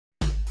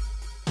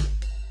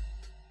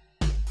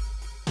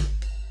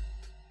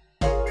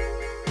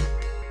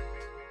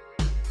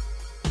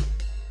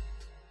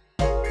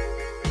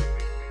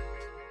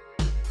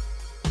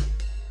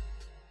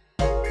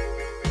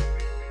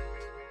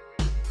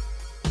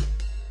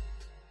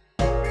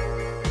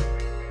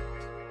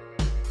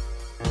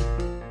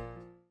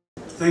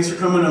Thanks for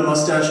coming to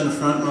Mustache in the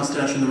front,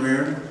 Mustache in the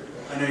rear.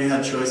 I know you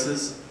had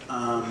choices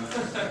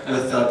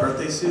with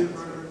birthday suit or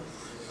whatever.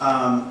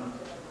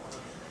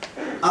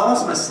 I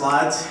lost my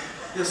slides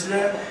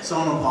yesterday, so I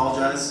want to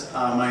apologize.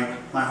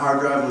 My hard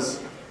drive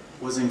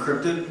was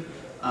encrypted,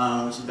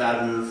 which is a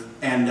bad move,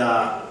 and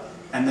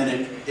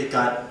then it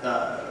got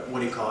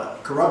what do you call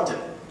it? Corrupted,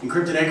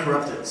 encrypted and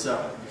corrupted.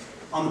 So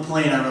on the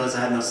plane, I realized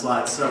I had no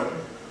slides. So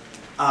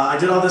I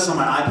did all this on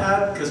my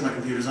iPad because my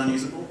computer's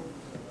unusable.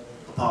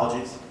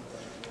 Apologies.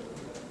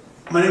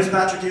 My name is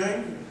Patrick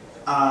Ewing.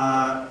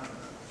 I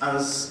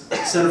was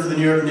center for the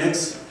New York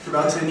Knicks for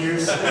about 10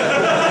 years. now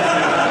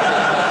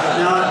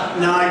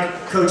I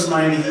coach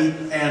Miami Heat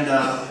and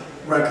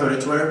write code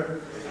at Twitter.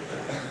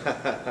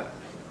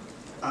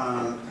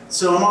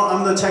 So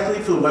I'm the tech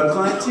lead for the web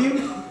client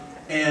team,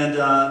 and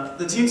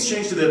the team's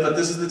changed a bit, but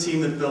this is the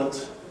team that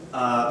built,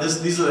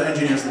 these are the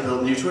engineers that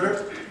built new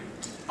Twitter.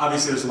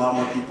 Obviously there's a lot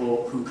more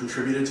people who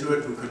contributed to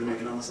it who couldn't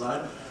make it on the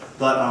slide,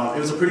 but it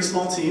was a pretty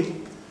small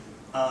team,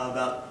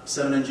 about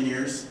 7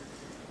 engineers,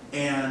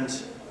 and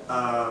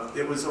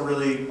it was a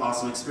really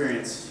awesome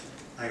experience,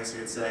 I guess you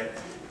could say,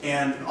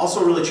 and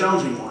also a really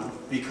challenging one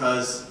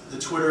because the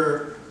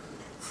Twitter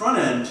front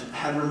end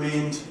had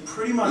remained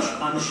pretty much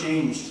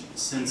unchanged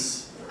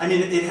since, I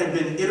mean, it had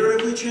been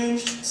iteratively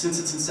changed since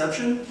its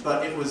inception,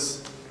 but it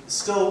was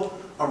still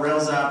a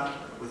Rails app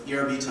with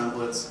ERB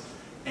templates,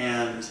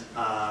 and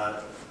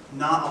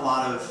not a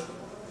lot of,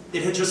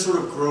 it had just sort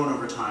of grown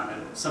over time,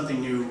 and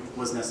something new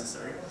was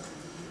necessary.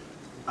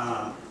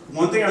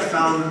 One thing I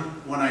found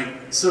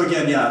when so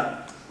again,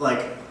 yeah,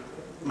 like,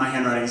 my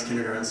handwriting is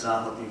kindergarten style,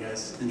 I hope you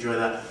guys enjoy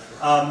that.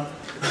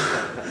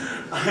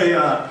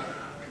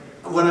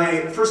 When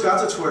I first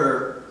got to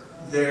Twitter,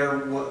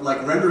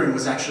 rendering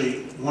was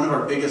actually one of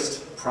our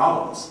biggest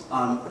problems,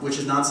 which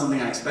is not something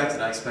I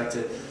expected. I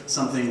expected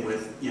something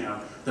with,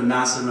 the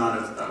massive amount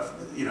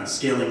of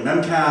scaling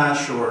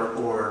memcache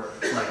or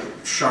like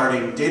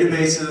sharding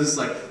databases.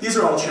 Like, these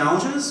are all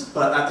challenges,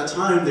 but at the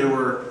time they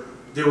were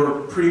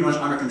pretty much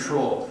under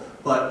control.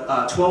 But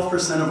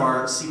 12% of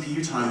our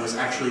CPU time was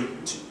actually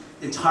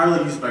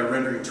entirely used by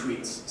rendering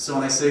tweets. So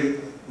when I say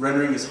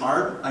rendering is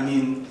hard, I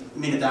mean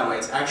it that way.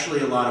 It's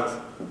actually a lot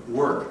of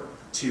work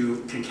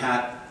to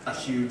concat a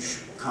huge,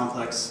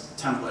 complex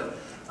template,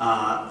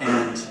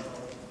 and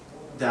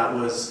that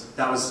was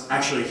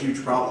actually a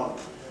huge problem.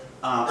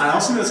 I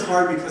also think it's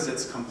hard because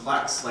it's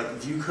complex. Like,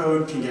 view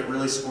code can get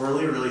really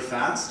squirrely really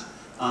fast.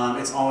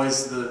 It's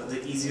always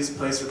the easiest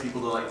place for people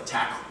to like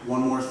tack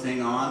one more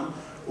thing on,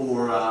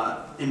 or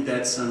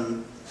embed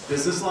some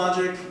business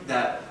logic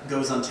that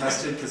goes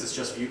untested because it's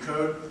just view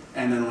code,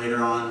 and then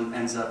later on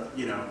ends up,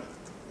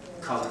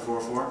 causing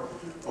 404.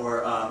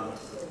 Or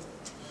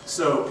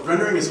so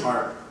rendering is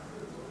hard,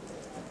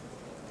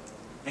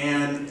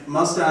 and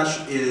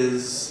Mustache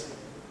is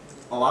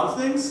a lot of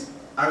things.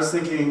 I was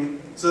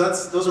thinking, so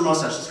those are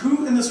Mustaches.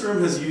 Who in this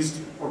room has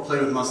used or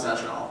played with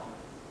Mustache at all?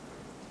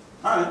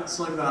 All right,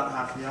 so like about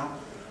half of y'all.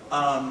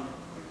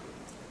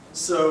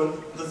 So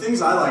the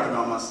things I like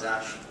about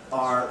Mustache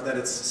are that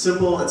it's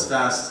simple, it's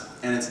fast,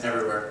 and it's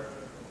everywhere.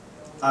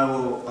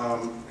 I'll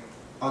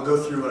go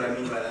through what I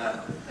mean by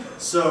that.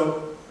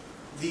 So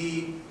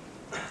the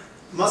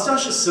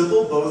Mustache is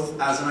simple both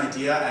as an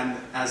idea and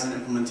as an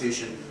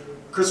implementation.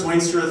 Chris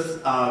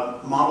Wainstrath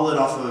modeled it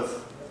off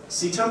of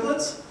C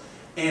templates,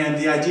 and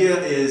the idea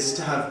is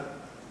to have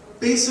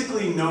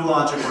basically no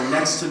logic or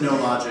next to no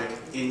logic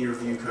in your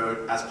view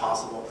code as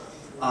possible.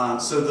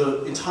 So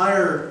the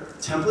entire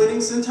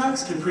templating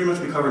syntax can pretty much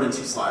be covered in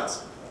 2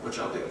 slides, which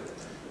I'll do.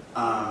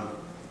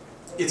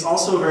 It's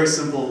also a very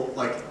simple,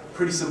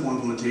 pretty simple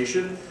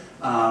implementation.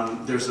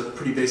 There's a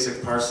pretty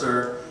basic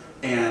parser,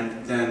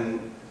 and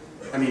then,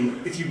 I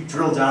mean, if you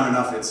drill down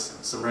enough, it's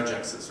some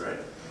regexes, right?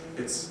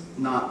 It's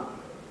not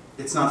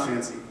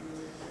fancy.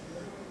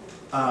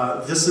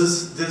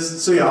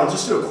 So yeah, I'll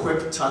just do a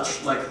quick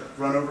touch,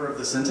 run over of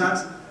the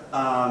syntax.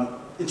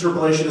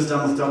 Interpolation is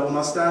done with double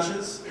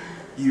mustaches.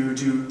 You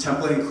do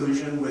template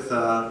inclusion with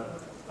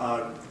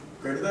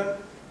greater than,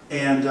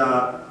 and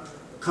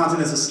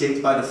content is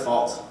escaped by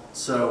default.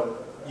 So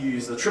you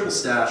use the triple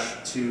stash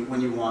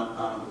when you want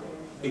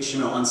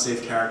HTML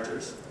unsafe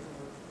characters.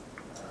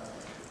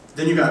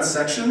 Then you got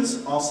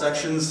sections. All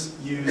sections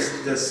use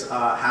this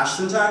hash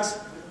syntax.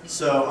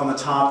 So on the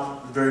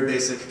top, very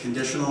basic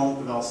conditional.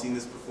 We've all seen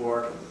this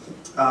before.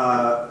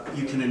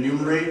 You can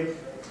enumerate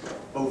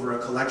over a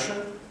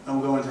collection, and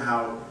we'll go into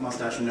how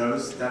Mustache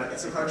knows that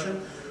it's a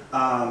collection.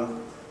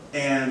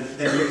 And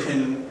then you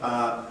can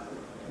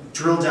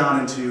drill down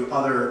into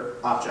other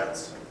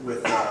objects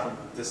with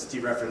this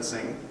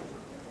dereferencing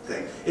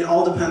thing. It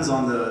all depends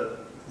on the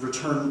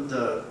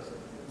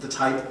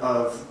type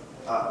of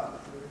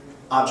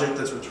object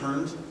that's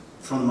returned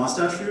from the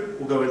Mustache view.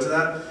 We'll go into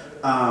that.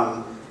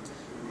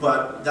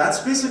 But that's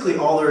basically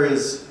all there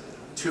is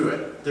to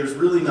it. There's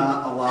really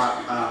not a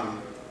lot.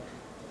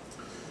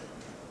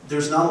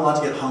 There's not a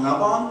lot to get hung up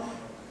on,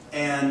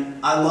 and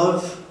I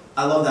love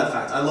that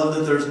fact. I love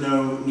that there's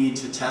no need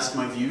to test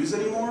my views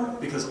anymore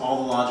because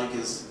all the logic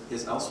is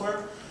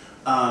elsewhere.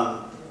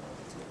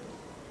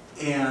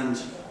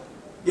 And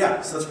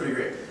yeah, so that's pretty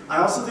great. I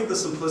also think the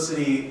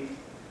simplicity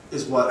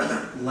is what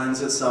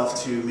lends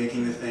itself to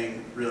making the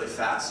thing really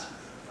fast.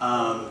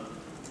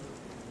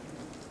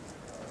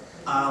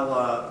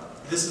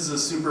 This is a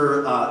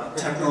super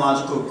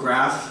technological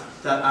graph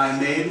that I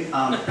made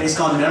based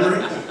on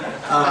memory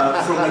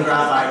from the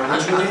graph I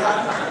originally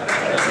had.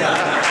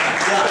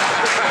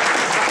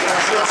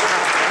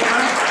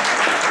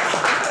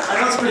 I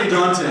know it's pretty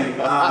daunting,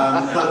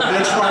 but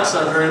benchmarks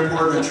are very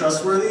important and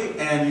trustworthy,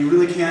 and you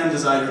really can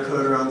design your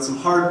code around some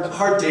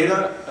hard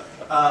data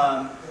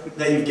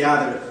that you've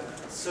gathered.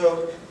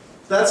 So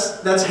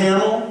that's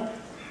HAML.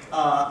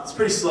 It's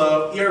pretty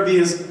slow. ERB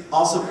is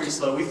also pretty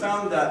slow. We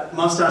found that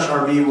Mustache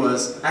RB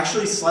was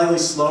actually slightly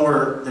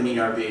slower than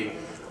ERB,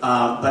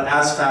 but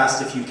as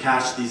fast if you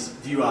catch these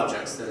view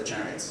objects that it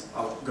generates.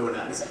 I'll go into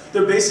that.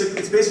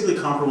 It's basically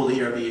comparable to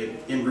ERB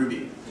in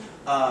Ruby.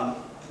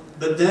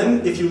 But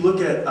then if you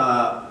look at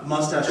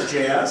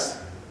Mustache.js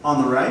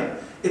on the right,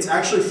 it's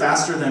actually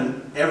faster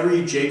than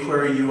every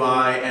jQuery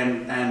UI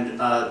and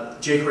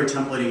jQuery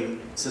templating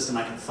system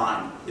I can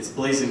find. It's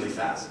blazingly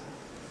fast.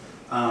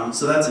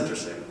 So that's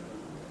interesting.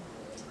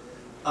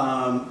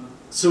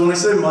 So when I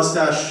say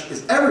Mustache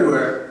is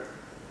everywhere,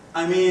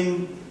 I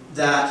mean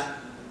that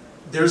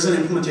there's an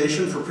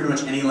implementation for pretty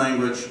much any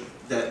language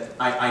that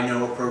I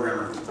know a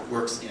programmer who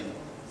works in.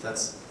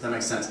 That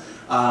makes sense.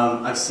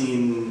 I've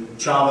seen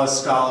Java,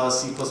 Scala,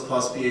 C++,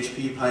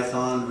 PHP,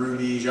 Python,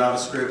 Ruby,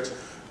 JavaScript.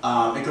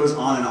 It goes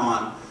on and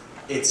on.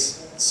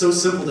 It's so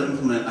simple to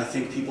implement, I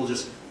think people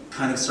just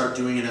kind of start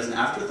doing it as an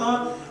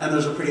afterthought, and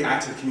there's a pretty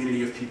active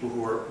community of people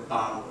who are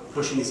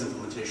pushing these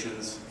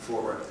implementations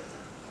forward.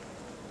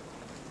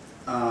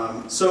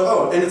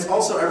 And it's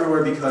also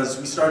everywhere because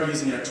we started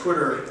using it at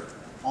Twitter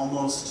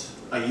almost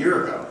a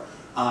year ago,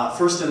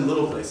 first in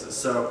little places.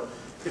 So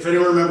if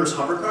anyone remembers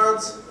hover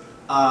cards,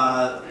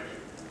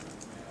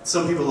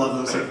 some people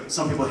love them,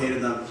 some people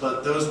hated them,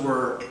 but those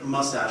were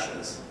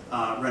mustaches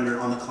rendered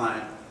on the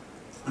client.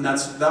 And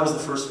that was the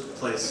first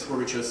place where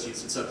we chose to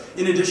use it. So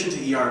in addition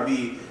to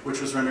ERB,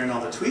 which was rendering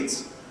all the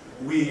tweets,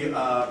 we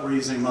were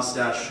using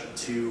Mustache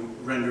to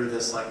render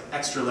this like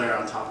extra layer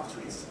on top of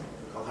tweets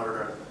called hover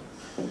guard.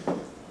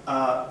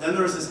 Then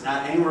there was this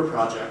 @Anywhere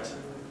project,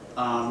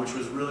 which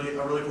was really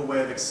a really cool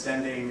way of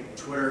extending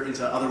Twitter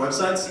into other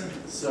websites.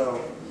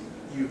 So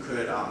you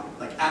could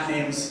like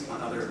 @names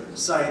on other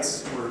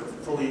sites, or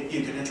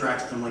you could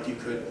interact with them like you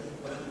could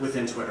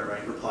within Twitter,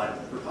 right? Reply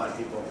to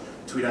people,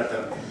 tweet at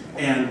them.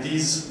 And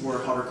these were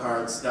hover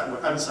cards that were,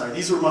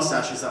 these were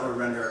mustaches that would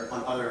render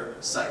on other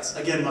sites.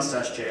 Again,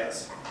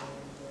 Mustache.js.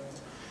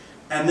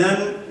 And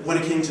then when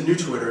it came to new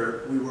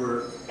Twitter, we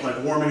were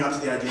like warming up to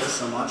the idea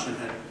so much and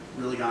had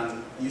really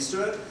gotten used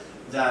to it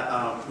that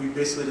we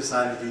basically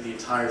decided to do the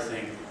entire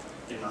thing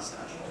in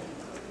Mustache.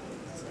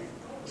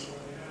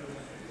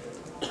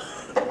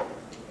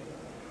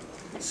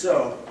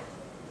 So,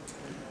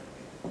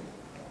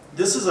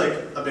 this is like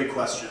a big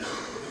question,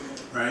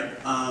 right?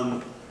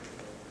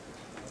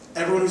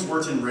 Everyone who's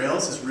worked in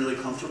Rails is really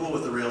comfortable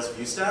with the Rails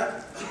view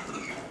stack,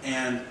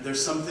 and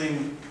there's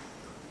something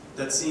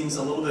that seems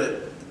a little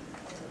bit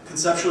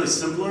conceptually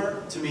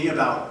simpler to me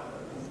about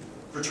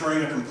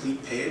returning a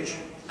complete page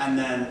and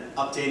then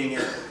updating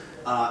it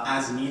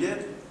as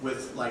needed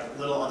with like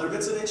little other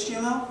bits of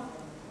HTML.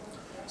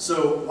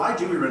 So why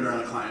do we render on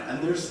the client?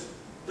 And there's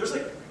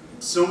like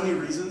so many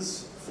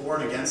reasons for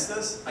and against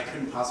this. I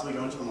couldn't possibly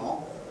go into them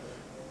all.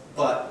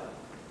 But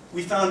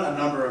we found a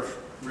number of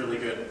really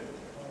good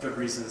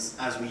reasons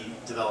as we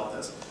developed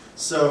this.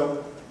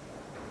 So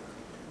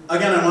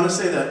again, I want to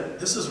say that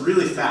this is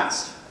really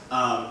fast.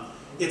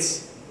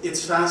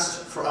 It's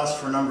fast for us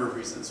for a number of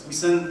reasons. We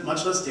send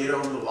much less data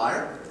over the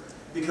wire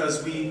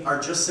because we are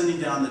just sending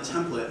down the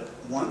template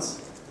once,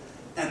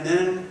 and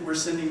then we're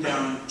sending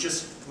down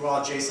just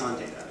raw JSON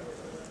data.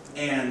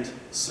 And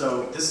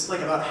so this is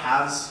like about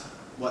halves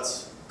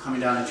what's coming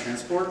down in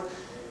transport.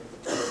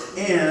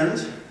 And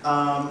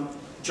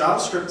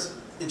JavaScript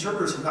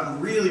interpreters have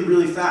gotten really,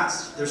 really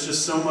fast. There's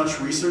just so much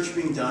research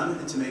being done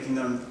into making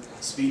them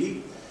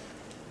speedy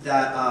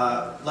that,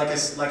 like I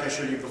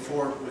showed you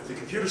before with the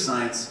computer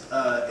science,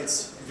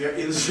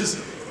 it was just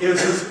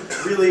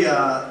really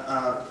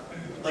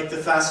like the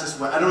fastest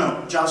way. I don't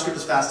know. JavaScript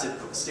is fast at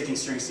sticking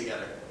strings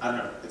together. I don't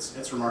know.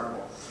 It's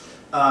remarkable.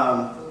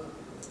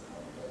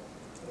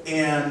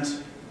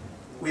 And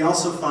we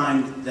also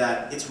find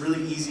that it's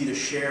really easy to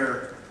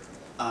share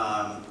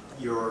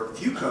your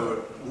view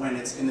code when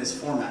it's in this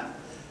format,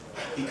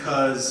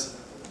 because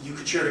you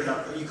could share it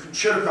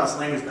across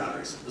language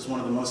boundaries. Was one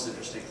of the most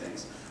interesting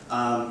things,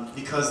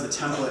 because the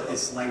template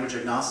is language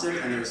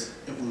agnostic and there's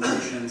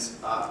implementations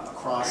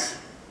across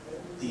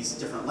these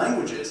different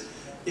languages.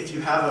 If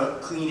you have a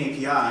clean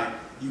API,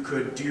 you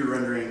could do your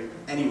rendering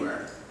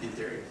anywhere in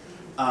theory,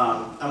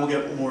 and we'll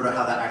get more to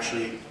how that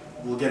actually.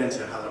 We'll get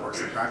into how that works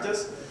in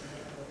practice.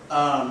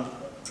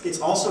 It's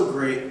also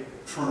great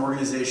for an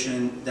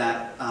organization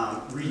that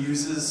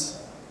reuses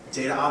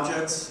data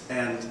objects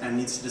and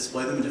needs to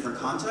display them in different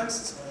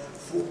contexts,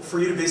 for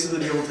you to basically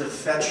be able to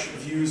fetch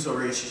views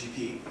over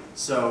HTTP.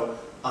 So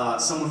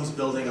someone who's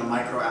building a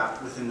micro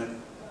app within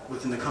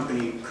the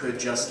company could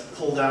just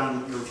pull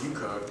down your view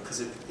code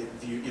because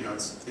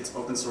it's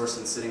open source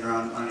and sitting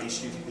around on an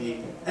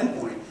HTTP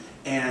endpoint,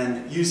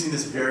 and using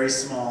this very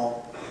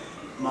small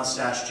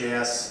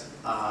Mustache.js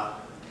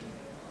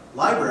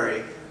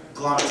library,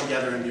 glom it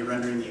together and be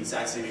rendering the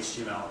exact same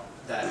HTML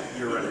that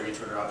you're rendering in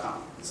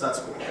Twitter.com. So that's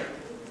cool.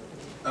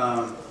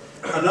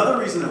 Another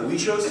reason that we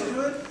chose to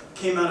do it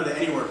came out of the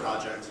Anywhere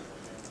project.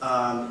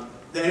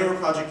 The Anywhere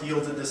project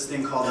yielded this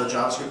thing called the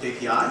JavaScript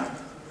API.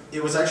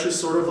 It was actually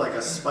sort of like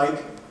a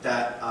spike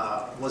that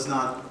was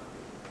not,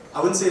 I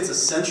wouldn't say it's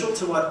essential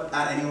to what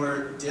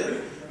 @Anywhere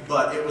did,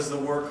 but it was the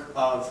work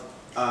of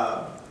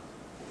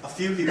a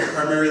few people,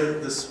 primarily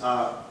this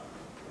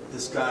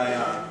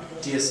guy,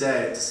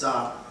 DSA,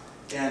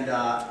 and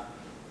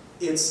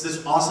it's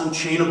this awesome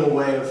chainable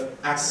way of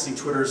accessing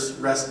Twitter's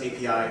REST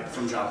API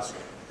from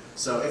JavaScript.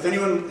 So if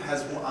anyone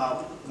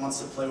wants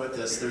to play with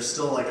this, there's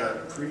still like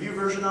a preview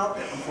version up.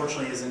 It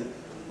unfortunately isn't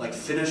like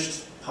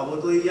finished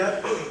publicly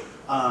yet,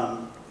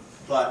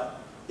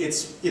 but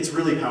it's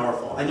really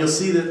powerful. And you'll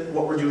see that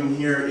what we're doing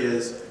here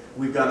is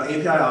we've got an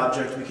API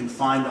object we can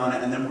find on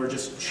it, and then we're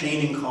just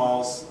chaining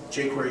calls,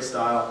 jQuery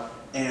style,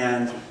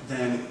 and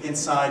then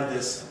inside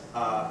this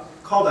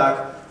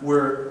callback,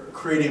 we're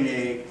creating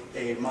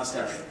a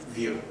Mustache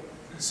view.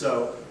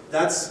 So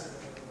that's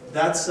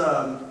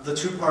the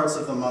two parts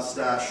of the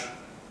Mustache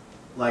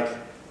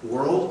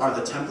world are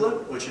the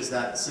template, which is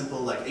that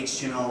simple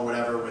HTML or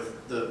whatever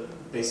with the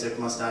basic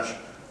Mustache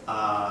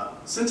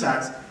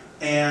syntax,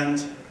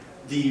 and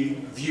the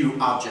view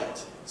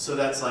object. So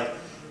that's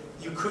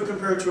you could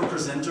compare it to a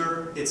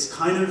presenter. It's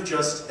kind of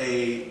just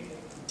a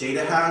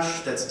data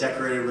hash that's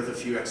decorated with a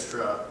few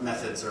extra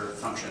methods or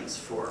functions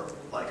for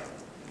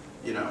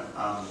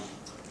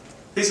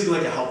basically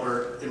like a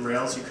helper in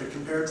Rails. You could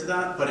compare it to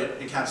that, but it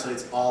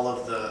encapsulates all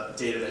of the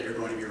data that you're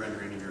going to be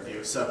rendering in your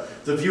view. So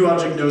the view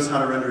object knows how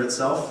to render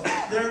itself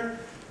there,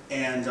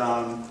 and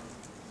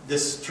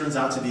this turns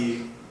out to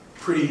be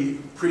pretty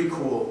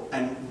cool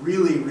and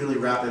really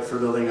rapid for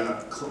building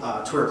a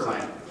Twitter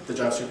client. The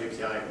JavaScript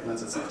API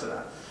lends itself to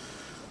that.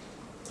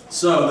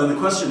 So then the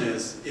question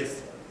is,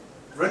 if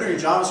rendering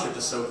JavaScript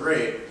is so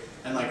great,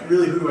 and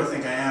really who do I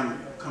think I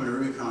am coming to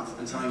RubyConf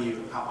and telling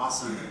you how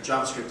awesome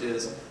JavaScript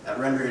is at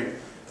rendering,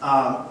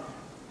 are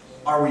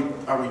we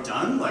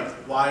done?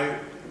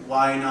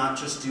 Why not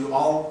just do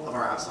all of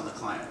our apps on the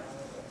client?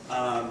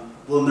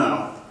 Well,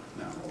 no,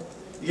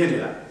 you can't do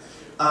that.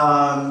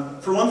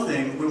 For one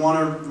thing, we want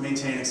to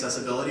maintain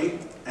accessibility,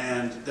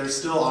 and there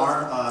still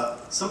are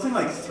something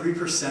like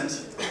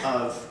 3%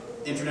 of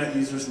internet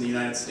users in the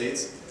United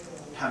States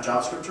have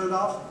JavaScript turned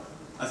off.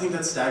 I think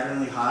that's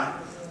staggeringly high.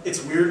 It's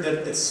weird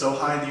that it's so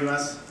high in the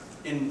US.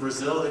 In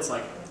Brazil, it's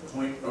like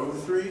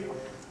 0.03.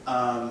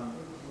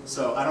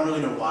 So I don't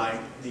really know why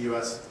the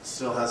US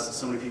still has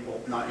so many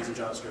people not using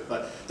JavaScript.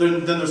 But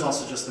then there's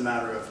also just the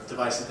matter of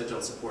devices that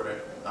don't support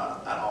it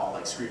at all,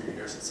 like screen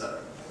readers, etc.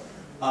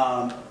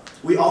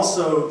 We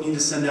also need to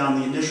send down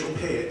the initial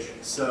page.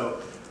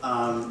 So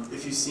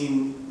if you've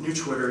seen new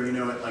Twitter, you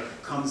know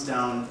it comes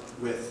down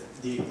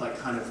with the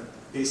kind of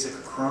basic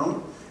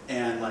Chrome,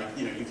 and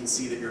you can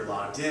see that you're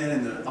logged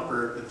in the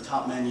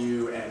top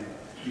menu, and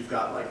you've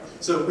got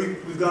so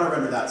we've got to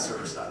render that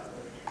server side.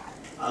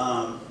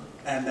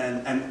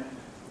 And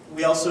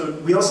we also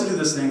do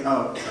this thing.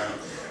 Oh,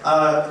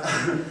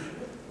 sorry.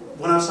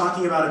 When I was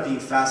talking about it being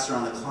faster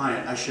on the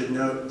client, I should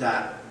note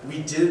that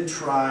we did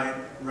try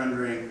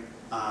rendering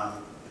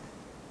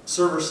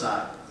server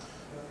side.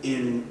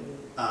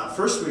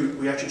 First,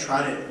 we actually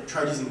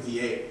tried using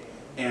V8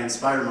 and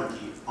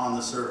SpiderMonkey on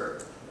the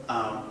server,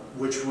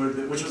 which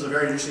was a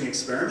very interesting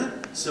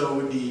experiment. So it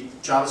would be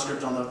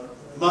JavaScript on the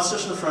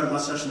Mustache in the front,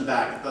 Mustache in the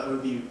back, but it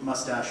would be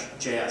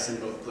Mustache.js in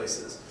both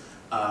places.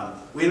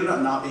 We ended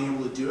up not being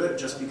able to do it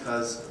just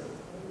because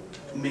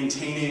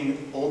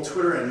maintaining old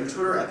Twitter and new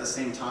Twitter at the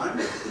same time,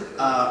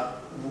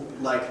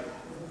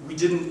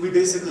 we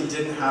basically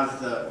didn't have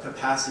the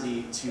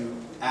capacity to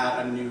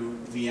add a new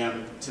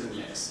VM to the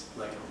mix.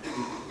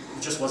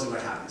 It just wasn't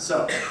going to happen.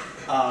 So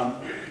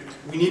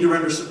we need to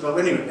render. But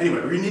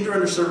anyway, we need to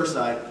render server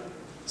side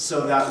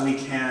so that we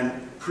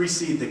can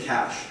precede the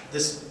cache.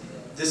 This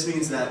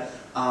means that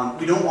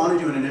we don't want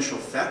to do an initial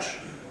fetch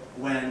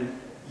when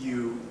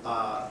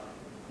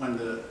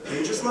the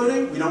page is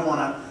loading. We don't want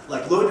to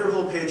load your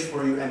whole page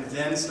for you and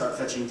then start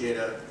fetching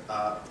data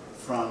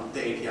from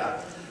the API.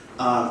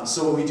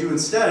 So what we do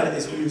instead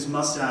is we use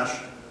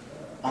Mustache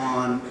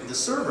on the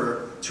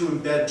server to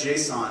embed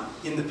JSON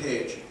in the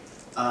page.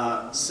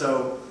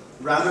 So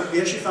we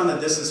actually found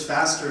that this is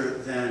faster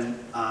than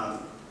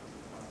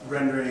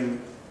rendering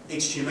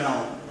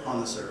HTML on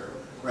the server,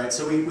 right?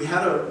 So we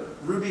had a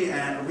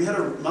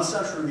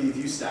Mustache Ruby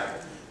view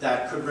stack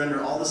that could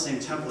render all the same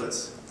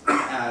templates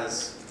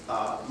as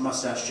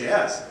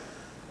Mustache.js,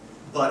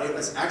 but it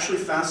was actually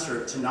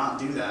faster to not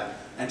do that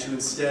and to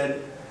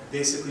instead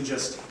basically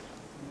just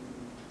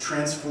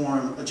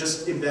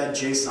embed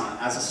JSON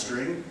as a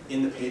string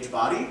in the page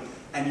body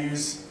and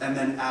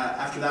then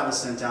after that was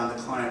sent down,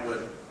 the client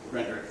would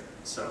render it.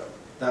 So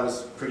that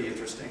was pretty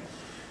interesting.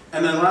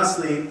 And then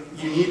lastly,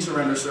 you need to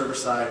render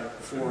server-side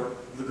for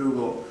the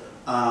Google.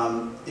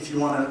 If you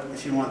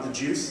want the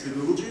juice, the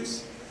Google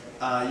juice,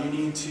 they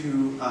need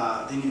to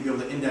be able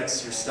to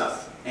index your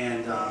stuff.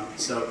 And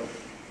so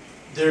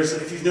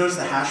if you've noticed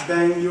the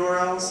hashbang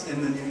URLs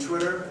in the new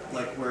Twitter,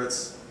 like where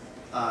it's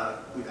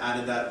we've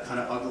added that kind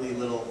of ugly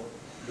little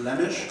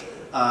blemish,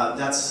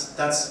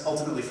 that's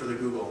ultimately for the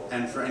Google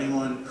and for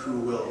anyone who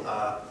will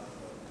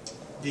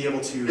be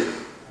able to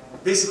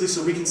basically,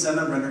 so we can send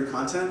them rendered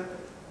content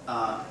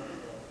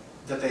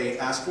that they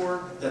ask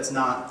for that's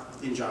not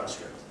in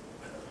JavaScript.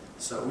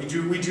 So we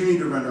do need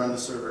to render on the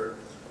server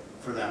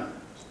for them,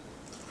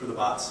 for the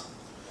bots.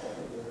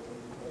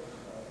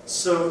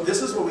 So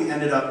this is what we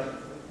ended up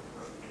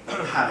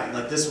having.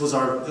 Like this was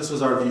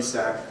our view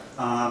stack.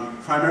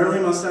 Primarily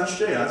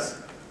Mustache.js,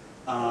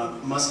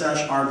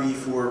 Mustache RB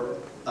for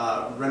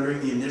rendering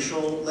the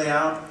initial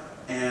layout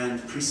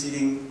and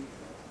preceding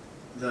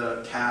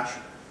the cache,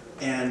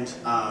 and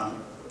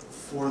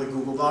for the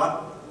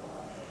Googlebot,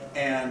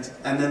 and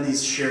then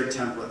these shared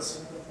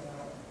templates.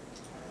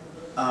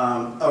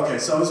 Okay,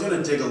 so I was going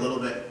to dig a little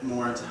bit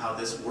more into how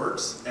this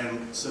works,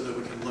 and so that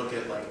we can look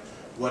at like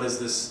what does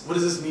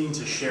this mean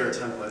to share a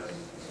template.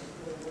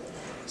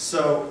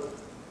 So,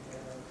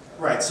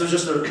 right. So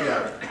just a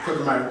quick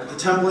reminder: the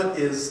template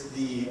is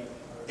the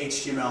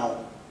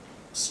HTML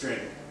string,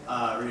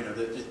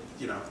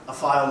 a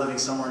file living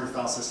somewhere in your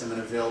file system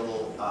and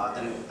available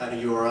at a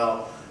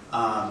URL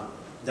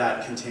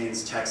that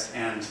contains text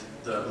and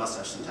the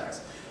Mustache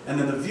syntax. And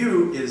then the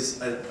view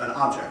is an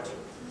object.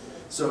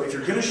 So if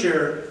you're going to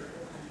share,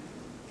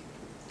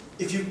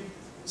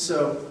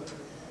 so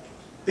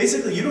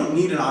basically you don't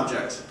need an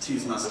object to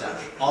use Mustache.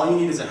 All you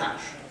need is a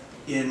hash.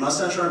 In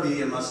Mustache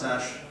RB and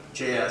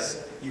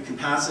Mustache.js, you can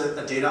pass it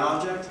a data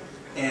object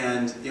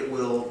and it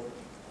will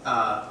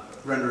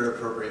render it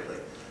appropriately.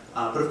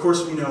 But of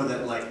course we know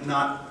that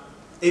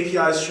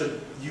APIs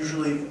should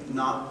usually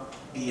not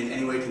be in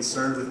any way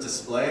concerned with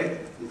display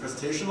and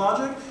presentation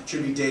logic. It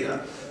should be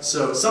data.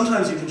 So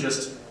sometimes you can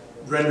just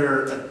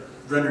render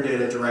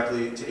data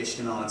directly to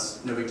HTML. It's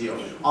no big deal.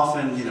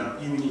 Often,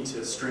 you need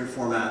to string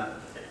format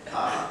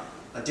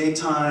a date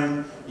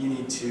time. You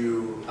need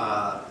to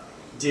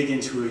dig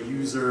into a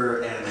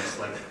user and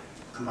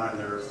combine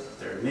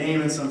their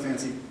name in some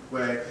fancy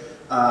way.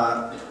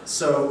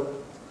 So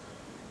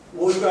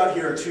what we've got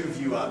here are two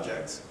view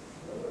objects,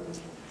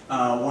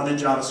 one in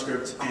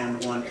JavaScript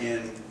and one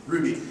in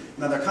Ruby.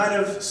 Now they're kind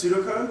of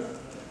pseudocode,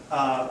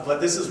 but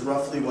this is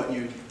roughly what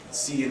you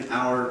see in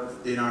our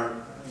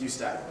view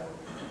stack.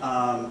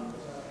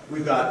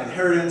 We've got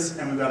inheritance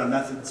and we've got a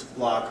methods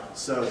block,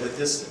 so that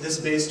this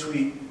base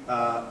tweet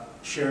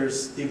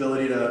shares the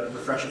ability to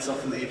refresh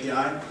itself from the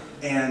API,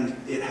 and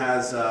it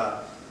has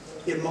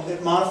it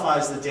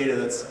modifies the data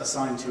that's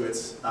assigned to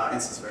its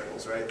instance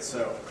variables, right?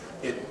 So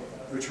it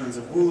returns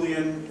a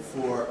Boolean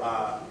for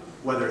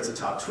whether it's a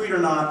top tweet or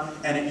not,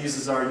 and it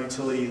uses our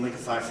utility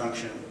linkify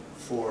function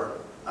for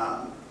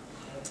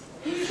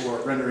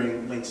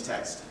rendering linked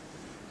text.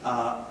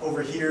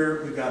 Over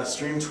here, we've got a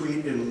stream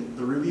tweet in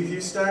the Ruby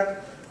view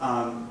stack.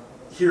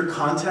 Here,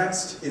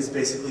 context is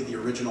basically the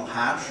original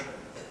hash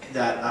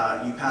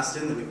that you passed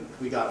in that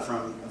we got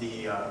from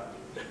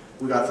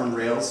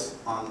Rails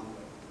on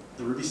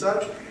the Ruby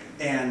side,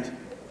 and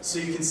so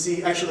you can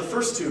see actually the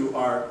first two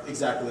are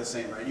exactly the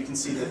same, right? You can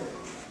see that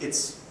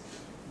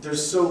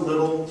there's so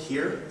little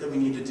here that we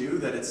need to do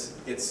that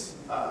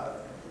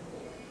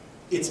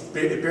it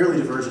barely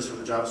diverges from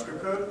the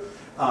JavaScript code.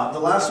 The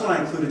last one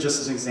I included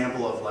just as an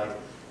example of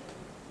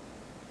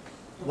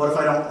what if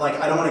I don't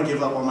want to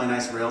give up all my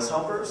nice Rails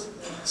helpers,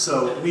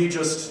 so we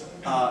just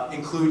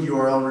include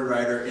URL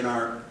rewriter in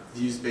our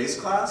views base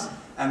class,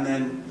 and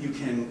then you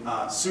can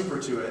super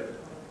to it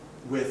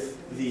with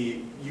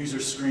the user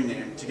screen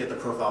name to get the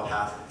profile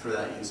path for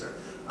that user.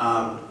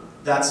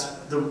 That's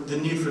the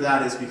need for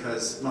that is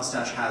because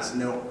Mustache has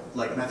no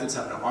methods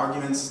have no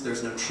arguments.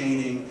 There's no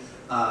chaining.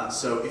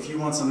 So if you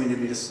want something to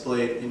be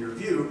displayed in your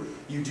view,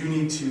 you do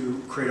need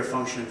to create a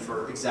function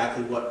for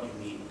exactly what you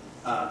need.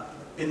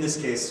 In this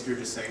case, you're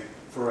just saying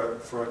for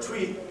a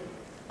tweet,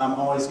 I'm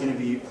always going to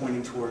be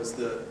pointing towards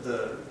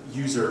the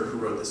user who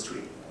wrote this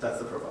tweet. That's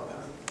the profile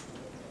path.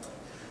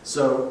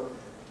 So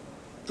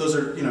those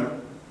are,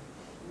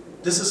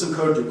 this is some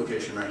code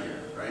duplication right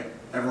here, right?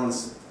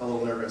 Everyone's a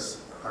little nervous.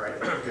 All right,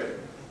 good.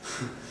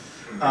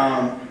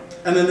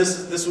 And then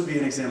this would be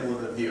an example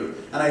of the view.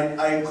 And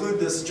I include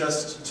this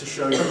just to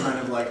show you kind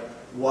of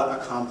what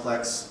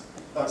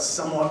a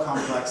somewhat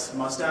complex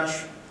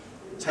Mustache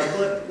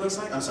template looks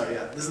like. I'm sorry,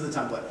 yeah, this is the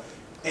template.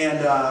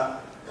 And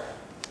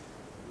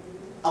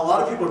a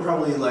lot of people are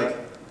probably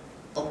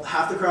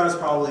half the crowd is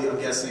probably, I'm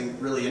guessing,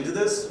 really into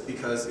this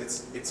because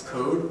it's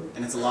code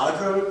and it's a lot of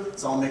code.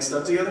 It's all mixed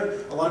up together.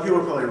 A lot of people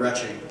are probably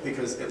retching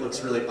because it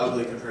looks really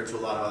ugly compared to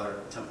a lot of other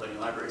templating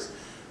libraries.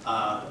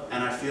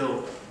 And I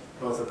feel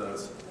both of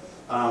those.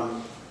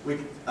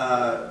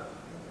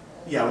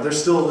 There's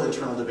still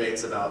internal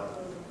debates about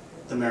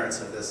the merits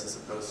of this as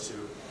opposed to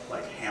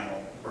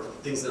HAML or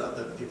things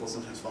that people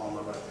sometimes fall in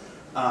love with.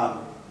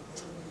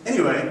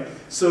 Anyway,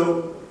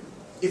 so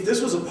if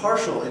this was a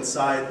partial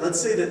inside, let's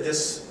say that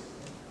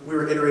we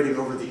were iterating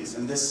over these,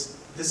 and we're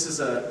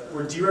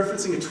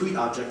dereferencing a tweet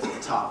object at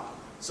the top.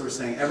 So we're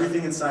saying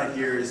everything inside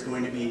here is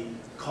going to be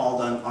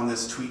called on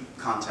this tweet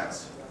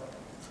context.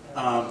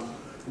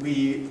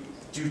 We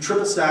do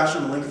triple stash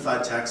on the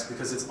linkified text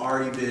because it's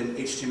already been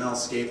HTML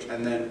escaped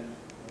and then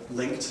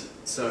linked.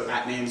 So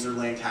 @names are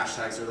linked,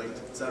 hashtags are linked,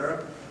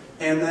 etc.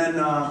 And then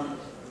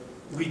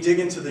we dig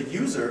into the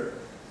user.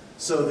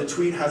 So the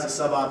tweet has a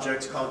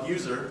sub-object called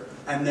user,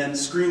 and then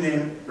screen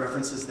name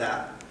references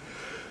that.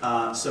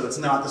 So it's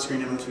not the screen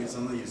name of the tweet, it's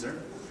on the user.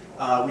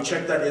 We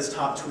check that is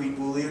top tweet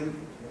Boolean.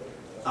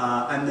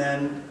 And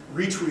then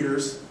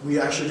retweeters, we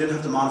actually didn't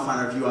have to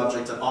modify our view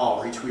object at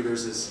all.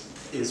 Retweeters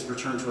is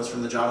returned to us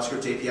from the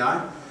JavaScript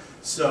API.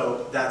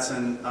 So that's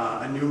an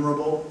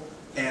enumerable.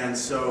 And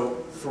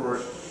so for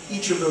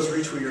each of those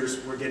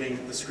retweeters, we're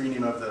getting the screen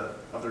name of the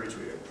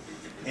retweeter.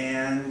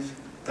 And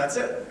that's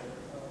it.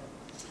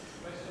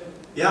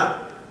 Yeah?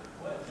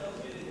 What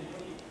tells you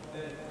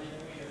that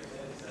retweeters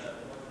is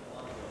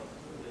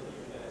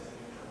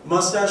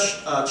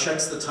Mustache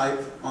checks the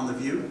type on the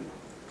view.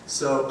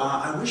 So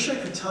I wish I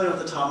could tell you off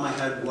the top of my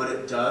head what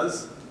it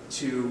does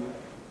to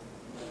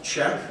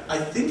check. I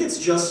think it's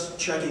just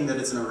checking that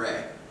it's an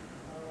array.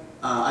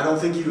 I don't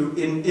think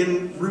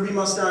in Ruby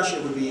Mustache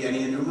it would be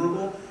any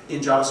enumerable.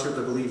 In JavaScript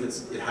I believe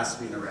it has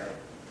to be an array.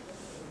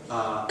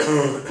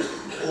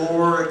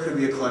 Or it could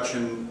be a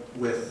collection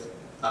with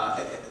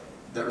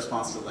that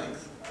responds to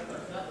length.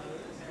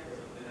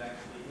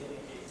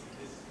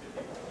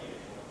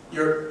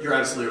 You're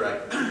absolutely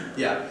right.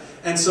 Yeah.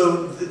 And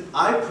so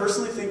I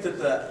personally think that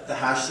the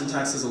hash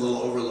syntax is a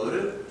little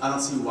overloaded. I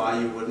don't see why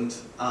you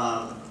wouldn't.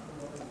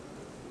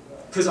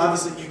 Because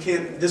obviously you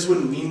can't. This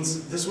wouldn't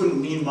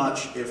mean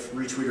much if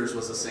retweeters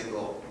was a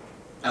single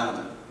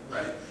element,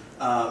 right?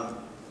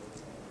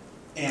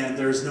 And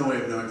there's no way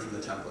of knowing from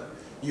the template.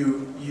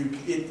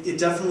 It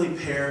definitely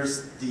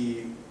pairs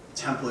the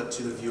template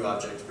to the view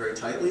object very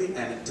tightly,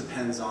 and it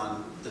depends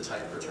on the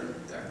type returned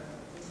there.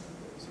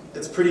 So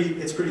it's pretty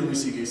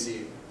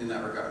loosey-goosey in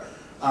that regard.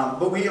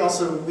 But we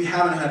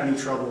haven't had any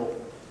trouble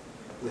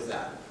with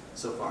that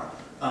so far.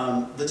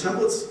 The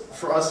templates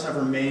for us have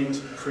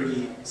remained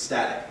pretty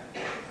static.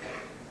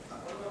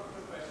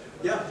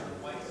 Yeah.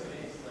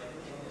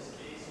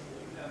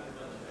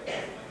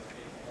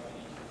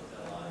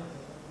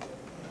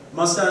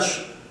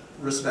 Mustache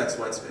respects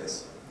white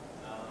space.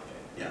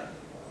 Yeah,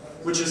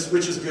 which is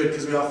good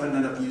because we often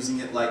end up using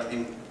it like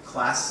in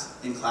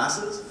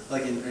classes,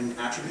 like in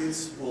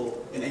attributes.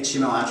 In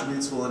HTML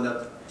attributes, we'll end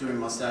up doing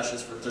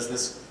mustaches for does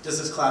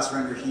this class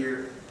render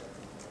here,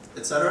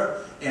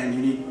 etc. And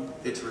you need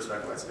it to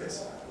respect white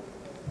space.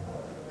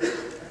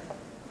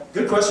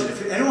 Good question.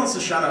 If anyone wants to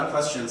shout out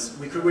questions,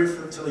 we could wait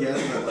till the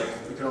end, but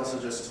we could also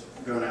just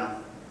go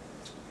now.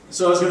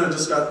 So I was going to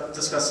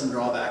discuss some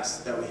drawbacks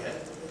that we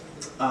hit.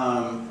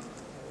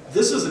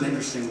 This was an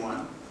interesting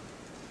one.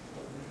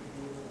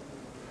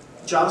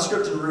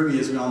 JavaScript and Ruby,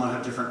 as we all know,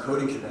 have different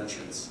coding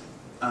conventions.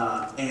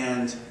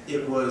 And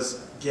it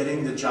was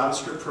getting the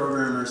JavaScript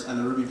programmers and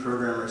the Ruby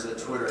programmers at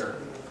Twitter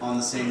on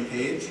the same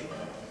page.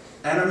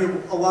 And I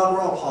mean,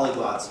 we're all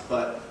polyglots,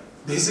 but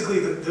basically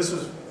this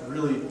was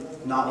really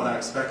not what I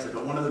expected.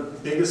 But one of the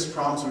biggest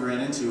problems we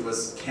ran into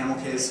was camel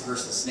case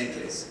versus snake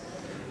case.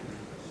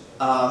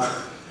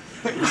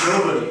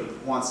 Nobody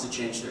wants to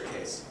change their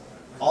case.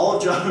 All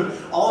of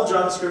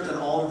JavaScript and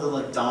all of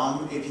the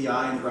DOM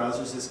API in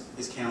browsers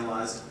is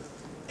camelized,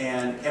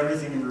 and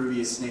everything in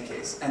Ruby is snake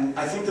case. And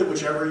I think that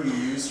whichever you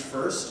use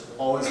first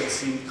always will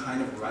seem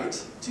kind of right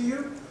to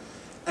you.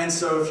 And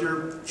so if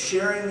you're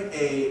sharing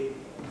a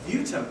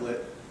view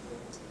template,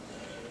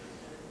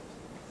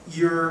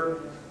 you're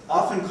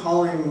often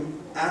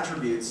calling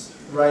attributes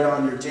right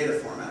on your data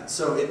format.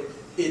 So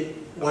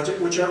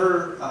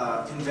whichever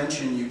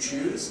convention you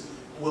choose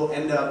will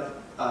end up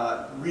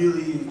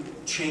really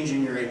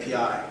changing your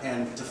API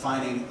and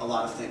defining a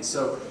lot of things.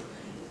 So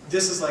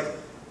this is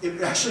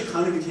it actually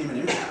kind of became an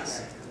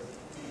impasse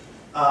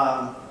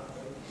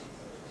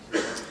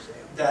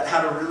that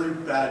had a really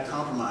bad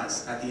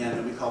compromise at the end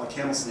that we call the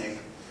camel snake.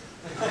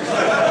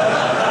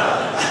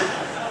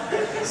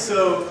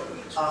 So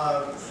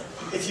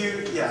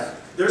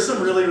there's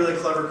some really, really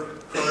clever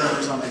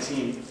programmers on my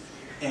team,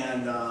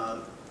 and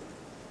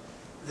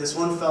this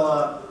one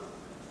fella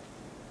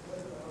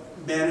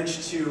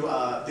managed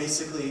to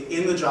basically,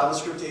 in the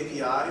JavaScript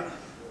API,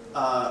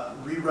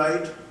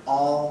 rewrite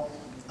all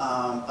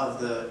of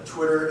the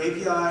Twitter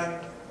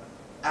API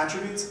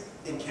attributes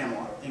in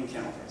camel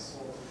case.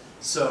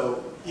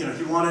 So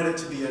he wanted it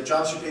to be a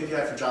JavaScript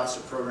API for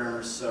JavaScript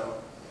programmers.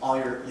 So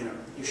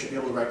you should be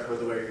able to write code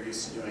the way you're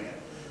used to doing it.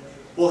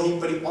 Well,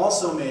 he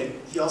also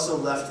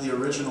left the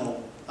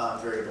original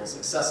variables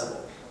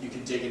accessible. You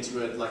could dig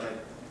into it like a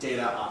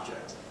data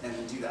object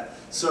and do that.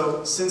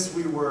 So since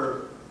we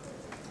were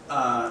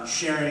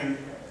sharing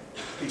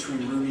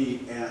between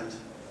Ruby and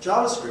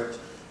JavaScript,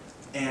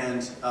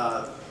 and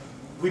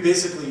we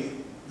basically,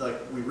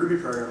 we Ruby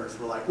programmers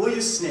were like, we'll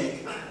use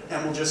snake,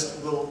 and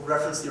we'll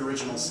reference the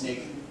original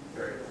snake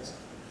variables.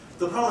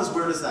 The problem is,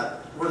 where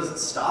does it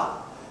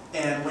stop?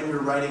 And when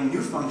you're writing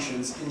new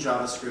functions in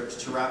JavaScript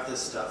to wrap this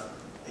stuff,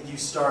 you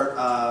start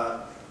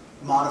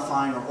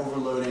modifying or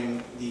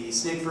overloading the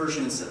snake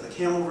version instead of the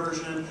camel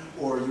version,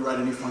 or you write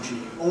a new function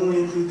and you only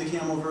include the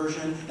camel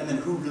version, and then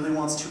who really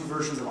wants two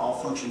versions of all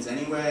functions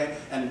anyway,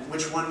 and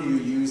which one do you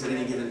use at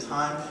any given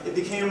time? It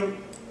became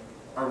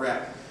a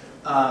wreck.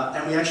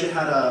 And we actually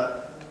had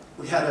a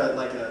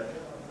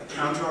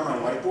counter on our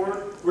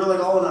whiteboard. We were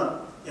like all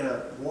in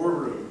a war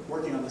room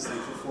working on this thing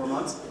for 4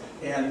 months,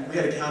 and we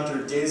had a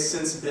counter days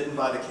since bitten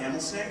by the camel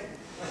snake,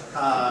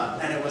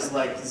 and it was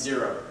like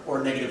 0 or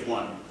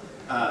 -1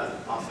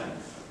 often.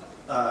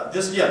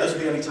 This would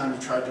be any time you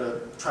tried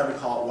to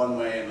call it one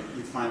way, and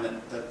you'd find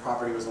that that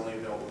property was only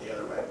available the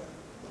other way.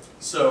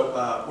 So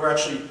we're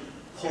actually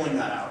pulling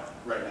that out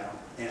right now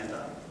and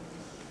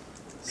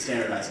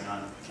standardizing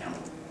on camel.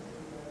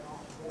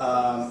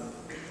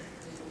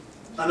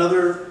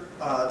 Another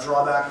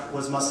drawback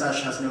was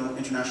Mustache has no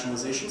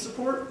internationalization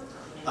support.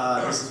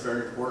 This is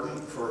very important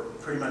for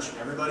pretty much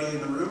everybody in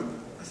the room,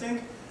 I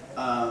think.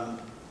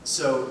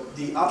 So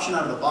the option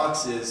out of the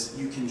box is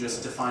you can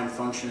just define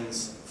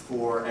functions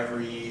for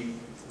every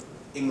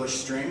English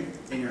string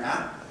in your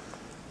app,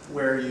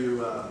 where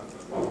you,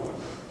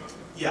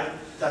 yeah,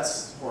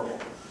 that's horrible.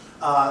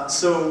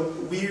 So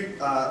we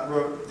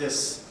wrote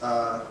this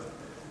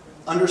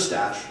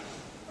Understash,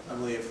 I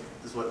believe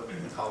is what we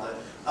called it,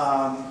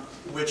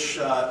 which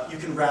you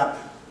can wrap.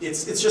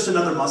 It's just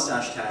another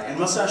Mustache tag, and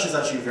Mustache is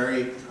actually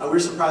very. We were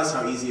surprised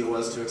how easy it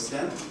was to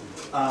extend.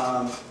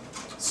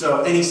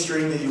 So any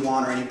string that you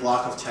want or any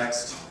block of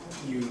text,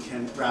 you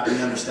can wrap in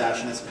the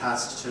Understash, and it's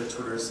passed to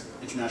Twitter's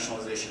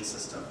internationalization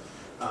system,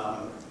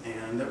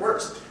 and it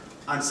works.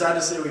 I'm sad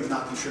to say we've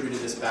not contributed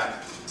this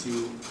back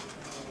to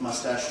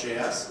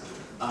Mustache.js.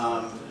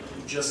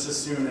 Just as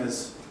soon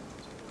as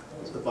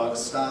the bugs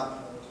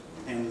stop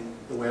and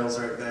the whales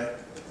are at bay,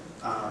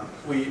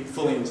 we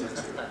fully intend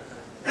to.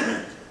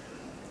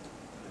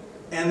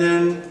 And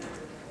then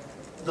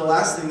the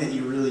last thing that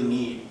you really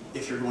need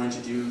if you're going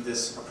to do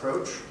this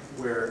approach,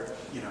 where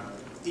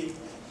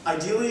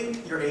ideally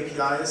your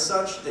API is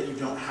such that you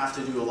don't have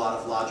to do a lot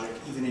of logic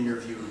even in your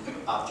view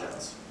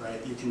objects,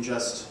 right? You can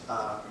just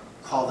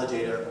call the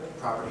data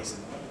properties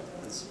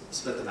and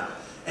spit them out.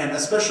 And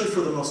especially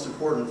for the most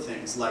important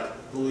things like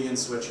Boolean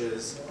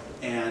switches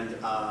and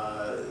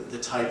the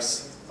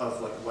types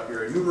of what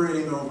you're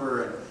enumerating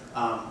over and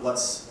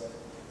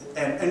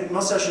and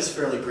Mustache is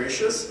fairly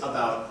gracious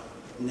about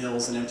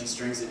nils and empty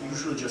strings. It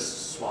usually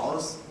just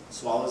swallows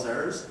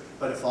errors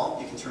by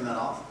default. You can turn that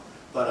off.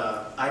 But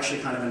I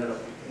actually kind of ended up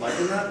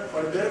liking that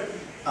quite a bit.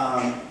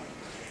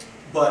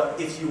 But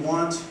if you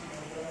want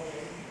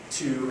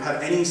to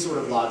have any sort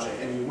of logic,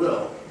 and you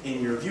will,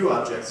 in your view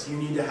objects, you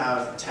need to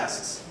have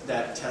tests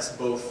that test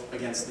both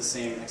against the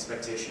same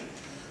expectation.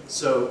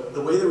 So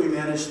the way that we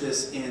manage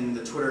this in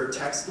the Twitter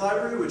text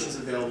library, which is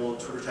available,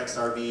 Twitter text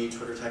RB,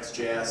 Twitter text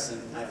JS,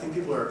 and I think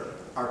people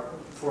are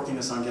forking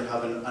this on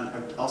GitHub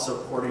and also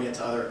porting it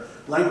to other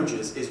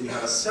languages, is we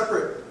have a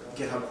separate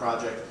GitHub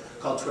project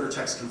called Twitter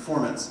text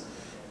conformance.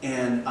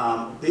 And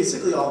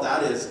basically all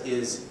that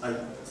is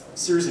a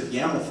series of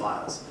YAML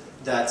files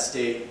that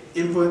state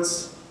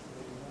inputs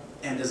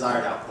and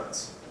desired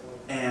outputs.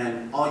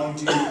 And all you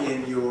do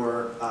in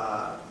your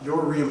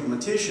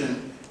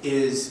re-implementation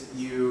is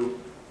you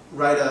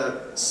write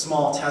a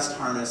small test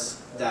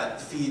harness that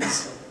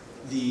feeds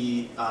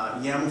the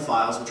YAML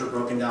files, which are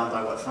broken down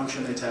by what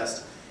function they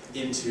test,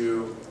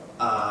 into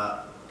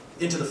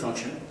the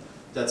function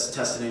that's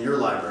tested in your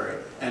library,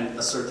 and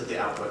assert that the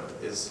output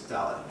is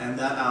valid. And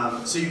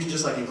that, so you can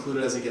just include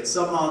it as a Git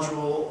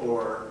submodule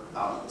or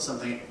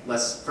something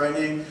less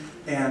frightening,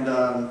 and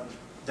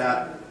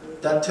that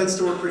tends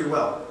to work pretty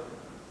well.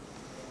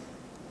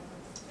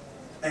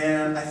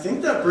 And I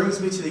think that brings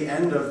me to the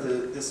end of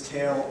this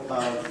tale.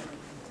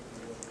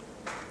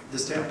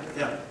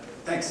 Yeah,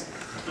 thanks.